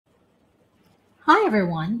Hi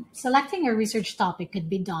everyone! Selecting a research topic could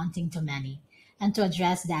be daunting to many, and to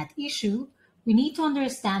address that issue, we need to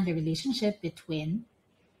understand the relationship between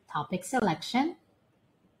topic selection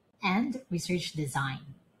and research design.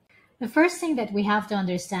 The first thing that we have to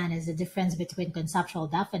understand is the difference between conceptual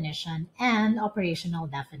definition and operational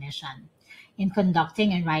definition. In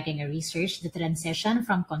conducting and writing a research, the transition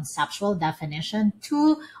from conceptual definition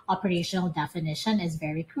to operational definition is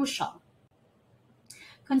very crucial.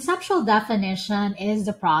 Conceptual definition is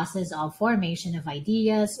the process of formation of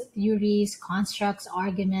ideas, theories, constructs,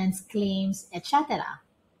 arguments, claims, etc.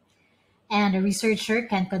 And a researcher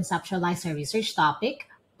can conceptualize a research topic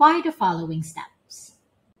by the following steps.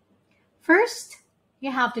 First,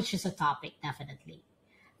 you have to choose a topic, definitely.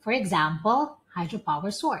 For example,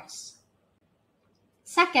 hydropower source.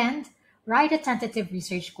 Second, write a tentative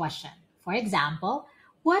research question. For example,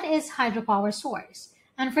 what is hydropower source?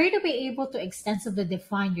 And for you to be able to extensively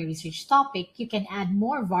define your research topic, you can add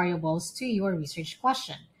more variables to your research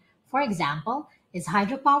question. For example, is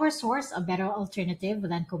hydropower source a better alternative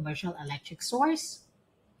than commercial electric source?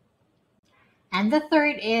 And the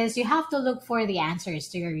third is you have to look for the answers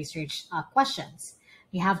to your research questions.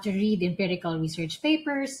 You have to read empirical research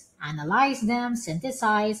papers, analyze them,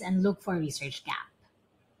 synthesize, and look for research gaps.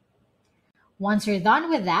 Once you're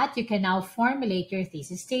done with that, you can now formulate your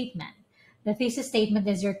thesis statement. The thesis statement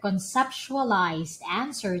is your conceptualized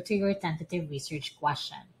answer to your tentative research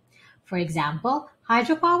question. For example,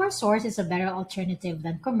 hydropower source is a better alternative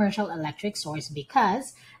than commercial electric source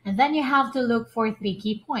because, and then you have to look for three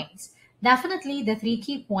key points. Definitely, the three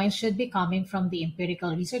key points should be coming from the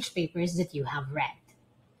empirical research papers that you have read.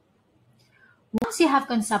 Once you have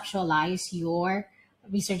conceptualized your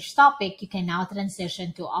research topic, you can now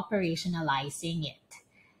transition to operationalizing it.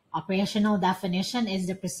 Operational definition is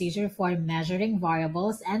the procedure for measuring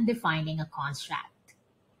variables and defining a construct.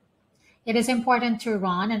 It is important to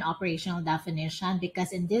run an operational definition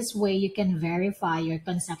because in this way you can verify your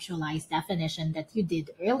conceptualized definition that you did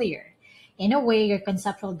earlier. In a way, your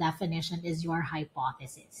conceptual definition is your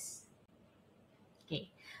hypothesis. Okay,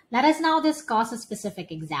 let us now discuss a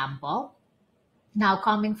specific example. Now,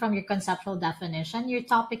 coming from your conceptual definition, your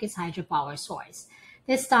topic is hydropower source.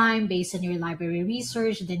 This time, based on your library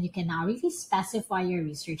research, then you can now really specify your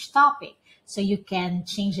research topic. So you can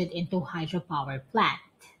change it into hydropower plant.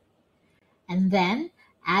 And then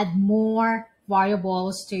add more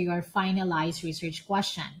variables to your finalized research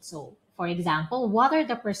question. So, for example, what are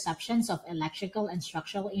the perceptions of electrical and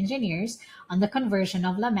structural engineers on the conversion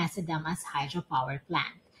of La Mesa Dam as hydropower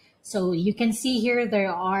plant? So you can see here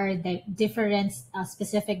there are the different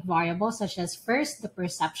specific variables such as first, the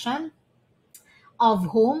perception of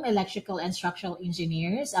whom electrical and structural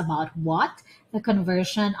engineers about what the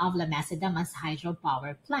conversion of La Mesa Dam as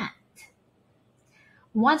hydropower plant.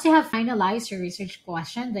 Once you have finalized your research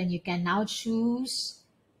question, then you can now choose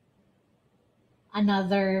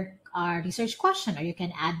another research question or you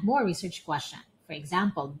can add more research question. For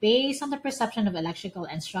example, based on the perception of electrical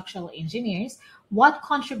and structural engineers, what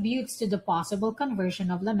contributes to the possible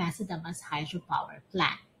conversion of La Mesa Dam as hydropower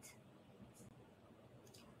plant?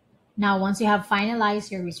 Now, once you have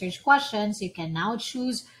finalized your research questions, you can now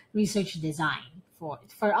choose research design.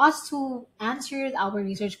 For us to answer our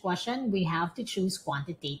research question, we have to choose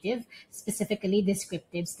quantitative, specifically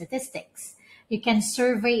descriptive statistics. You can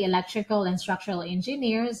survey electrical and structural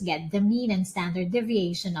engineers, get the mean and standard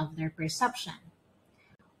deviation of their perception.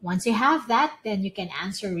 Once you have that, then you can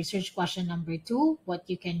answer research question number 2. What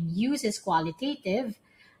you can use is qualitative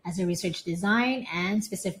as a research design and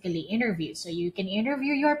specifically interview. So you can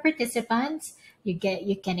interview your participants. You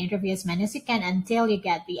can interview as many as you can until you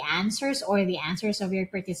get the answers or the answers of your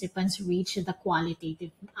participants reach the qualitative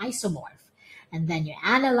isomorph. And then you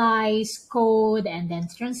analyze, code, and then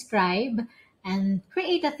transcribe and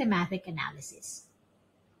create a thematic analysis.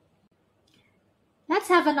 Let's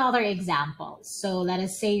have another example. So let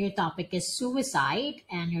us say your topic is suicide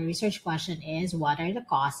and your research question is what are the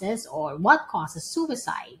causes or what causes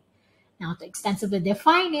suicide? Now to extensively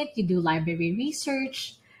define it, you do library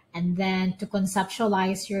research and then to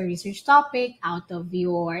conceptualize your research topic out of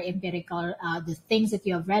your empirical, the things that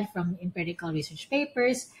you have read from empirical research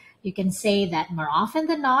papers, you can say that more often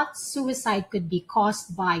than not, suicide could be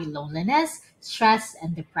caused by loneliness, stress,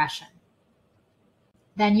 and depression.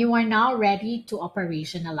 Then you are now ready to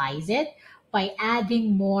operationalize it by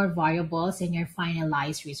adding more variables in your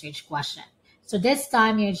finalized research question. So this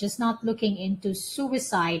time, you're just not looking into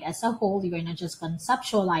suicide as a whole. You're not just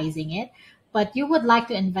conceptualizing it, but you would like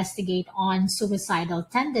to investigate on suicidal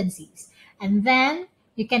tendencies. And then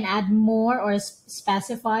you can add more or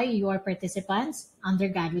specify your participants,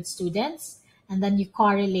 undergraduate students, and then you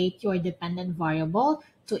correlate your dependent variable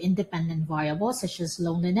to independent variables such as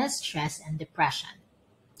loneliness, stress, and depression.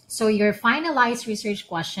 So your finalized research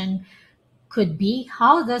question could be,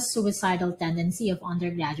 how does suicidal tendency of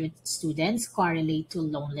undergraduate students correlate to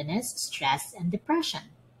loneliness, stress, and depression?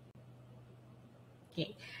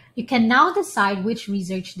 Okay. You can now decide which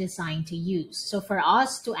research design to use. So for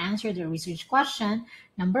us to answer the research question,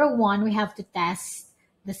 number one, we have to test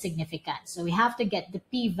the significance. So we have to get the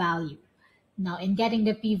p-value. Now, in getting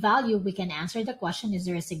the p-value, we can answer the question, is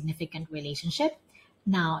there a significant relationship?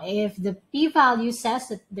 Now, if the p-value says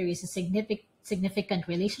that there is a significant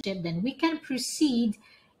relationship, then we can proceed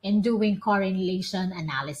in doing correlation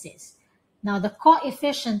analysis. Now, the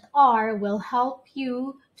coefficient R will help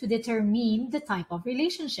you to determine the type of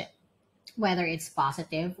relationship, whether it's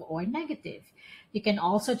positive or negative. You can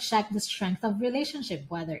also check the strength of relationship,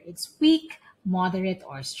 whether it's weak, moderate,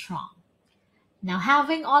 or strong. Now,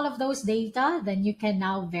 having all of those data, then you can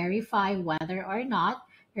now verify whether or not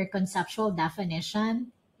your conceptual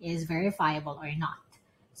definition is verifiable or not.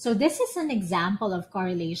 So this is an example of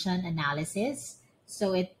correlation analysis.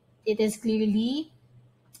 So it clearly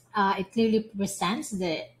presents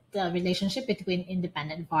the relationship between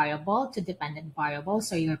independent variable to dependent variable,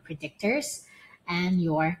 so your predictors and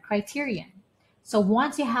your criterion. So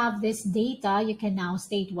once you have this data, you can now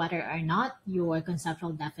state whether or not your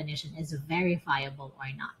conceptual definition is verifiable or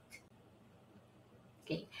not.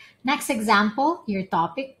 Okay. Next example, your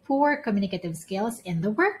topic, poor communicative skills in the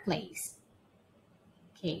workplace.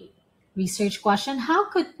 Okay. Research question, how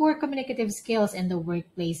could poor communicative skills in the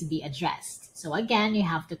workplace be addressed? So again, you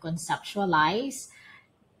have to conceptualize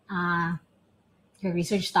your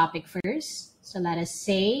research topic first. So let us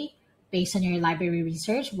say, based on your library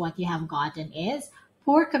research, what you have gotten is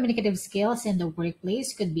poor communicative skills in the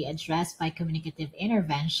workplace could be addressed by communicative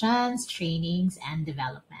interventions, trainings, and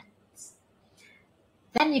developments.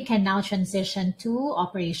 Then you can now transition to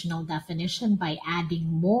operational definition by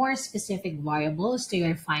adding more specific variables to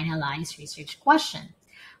your finalized research question.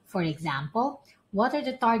 For example, what are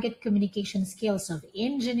the target communication skills of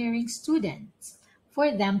engineering students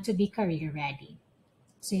for them to be career ready?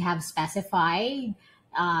 So you have specified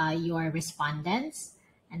your respondents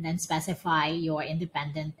and then specify your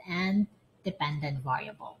independent and dependent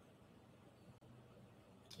variable.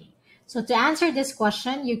 Okay. So to answer this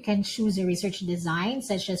question, you can choose a research design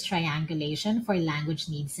such as triangulation for language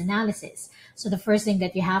needs analysis. So the first thing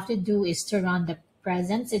that you have to do is to run the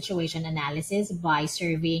present situation analysis by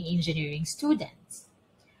surveying engineering students.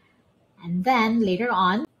 And then later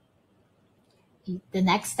on, the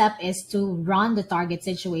next step is to run the target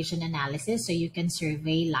situation analysis so you can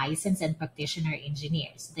survey licensed and practitioner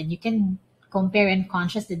engineers. Then you can compare and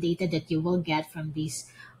contrast the data that you will get from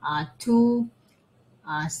these two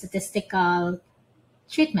statistical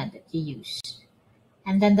treatment that you use.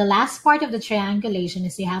 And then the last part of the triangulation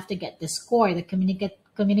is you have to get the score, the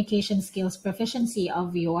communication skills proficiency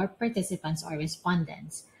of your participants or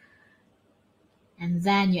respondents. And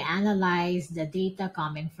then you analyze the data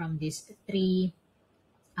coming from these three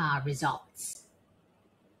results.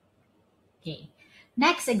 Okay.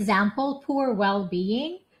 Next example, poor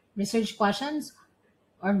well-being. Research question,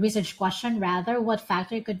 what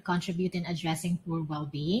factor could contribute in addressing poor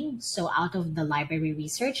well-being? So out of the library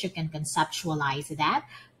research, you can conceptualize that.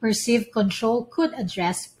 Perceived control could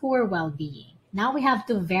address poor well-being. Now we have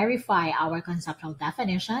to verify our conceptual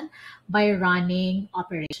definition by running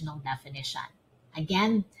operational definition.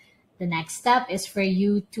 Again, the next step is for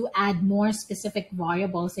you to add more specific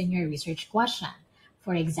variables in your research question.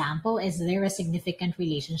 For example, is there a significant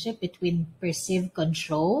relationship between perceived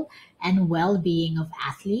control and well-being of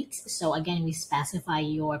athletes? So again, we specify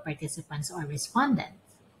your participants or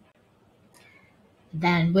respondents.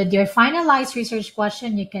 Then with your finalized research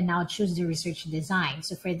question, you can now choose the research design.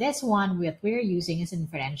 So for this one, what we're using is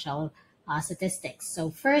inferential statistics. So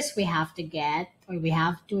first we have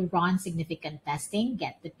to run significant testing,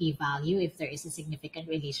 get the p-value if there is a significant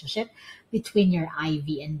relationship between your IV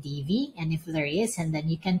and DV, and if there is, and then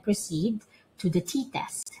you can proceed to the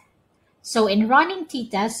t-test. So in running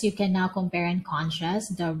t-tests, you can now compare and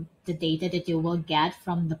contrast the data that you will get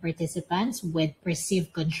from the participants with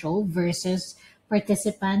perceived control versus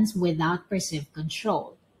participants without perceived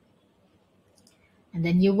control. And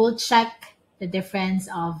then you will check the difference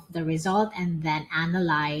of the result and then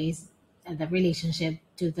analyze the relationship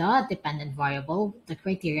to the dependent variable, the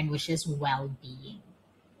criterion, which is well-being.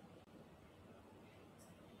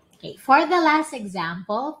 Okay, for the last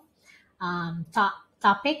example,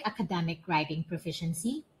 topic academic writing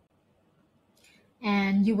proficiency.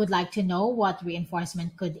 And you would like to know what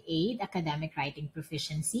reinforcement could aid academic writing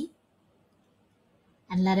proficiency.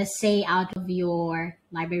 And let us say out of your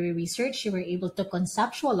library research, you were able to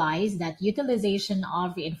conceptualize that utilization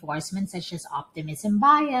of reinforcement such as optimism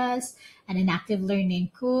bias and inactive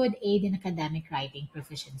learning could aid in academic writing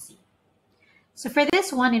proficiency. So for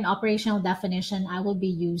this one, in operational definition, I will be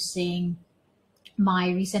using my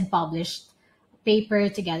recent published paper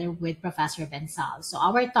together with Professor Bensal. So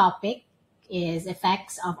our topic is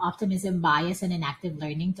effects of optimism bias and inactive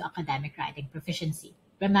learning to academic writing proficiency.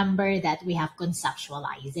 Remember that we have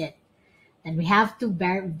conceptualized it. Then we have to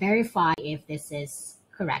verify if this is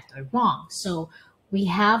correct or wrong. So we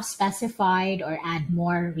have specified or add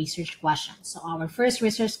more research questions. So our first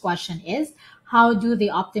research question is, how do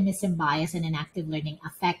the optimism bias and inactive learning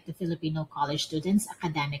affect the Filipino college students'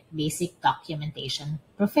 academic basic documentation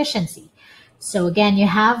proficiency? So again, you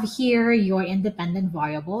have here your independent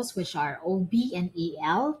variables, which are OB and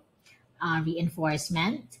EL,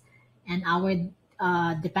 reinforcement, and our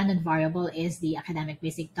dependent variable is the academic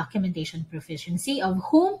basic documentation proficiency, of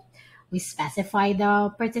whom we specify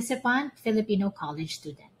the participant, Filipino college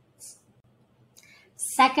students.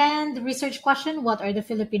 Second research question, what are the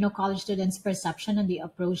Filipino college students' perception on the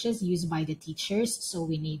approaches used by the teachers? So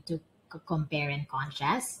we need to compare and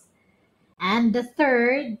contrast. And the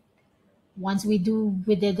third, once we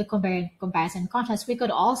did the comparison and contrast, we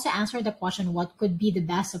could also answer the question, what could be the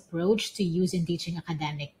best approach to use in teaching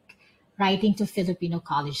academic writing to Filipino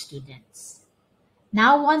college students?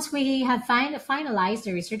 Now, once we have finalized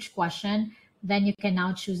the research question, then you can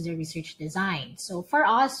now choose the research design. So for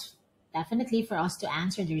us, definitely for us to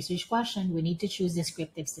answer the research question, we need to choose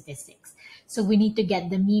descriptive statistics. So we need to get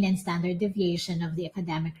the mean and standard deviation of the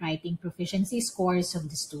academic writing proficiency scores of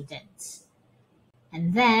the students.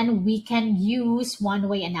 And then we can use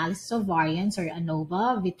one-way analysis of variance, or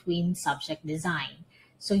ANOVA, between subject design.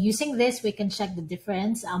 So using this, we can check the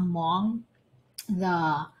difference among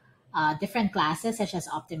the different classes, such as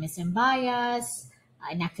optimism bias,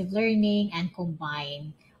 inactive learning, and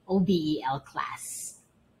combined OBEL class.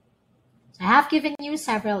 So I have given you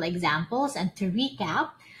several examples, and to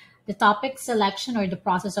recap, the topic selection or the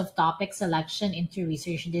process of topic selection into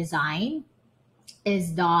research design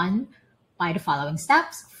is done by the following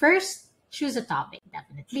steps. First, choose a topic,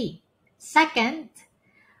 definitely. Second,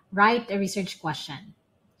 write a research question,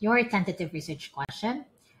 your tentative research question,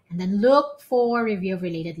 and then look for review of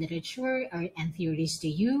related literature and theories to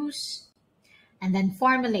use, and then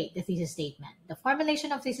formulate the thesis statement. The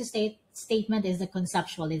formulation of thesis statement is the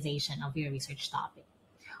conceptualization of your research topic.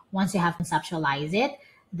 Once you have conceptualized it,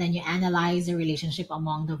 then you analyze the relationship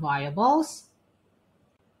among the variables,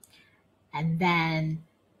 and then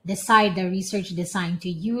decide the research design to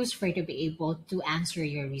use for you to be able to answer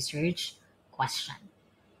your research question.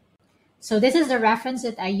 So this is the reference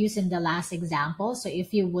that I used in the last example. So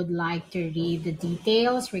if you would like to read the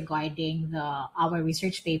details regarding our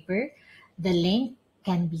research paper, the link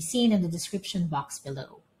can be seen in the description box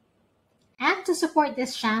below. And to support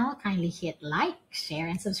this channel, kindly hit like, share,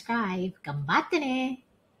 and subscribe. Kambatene!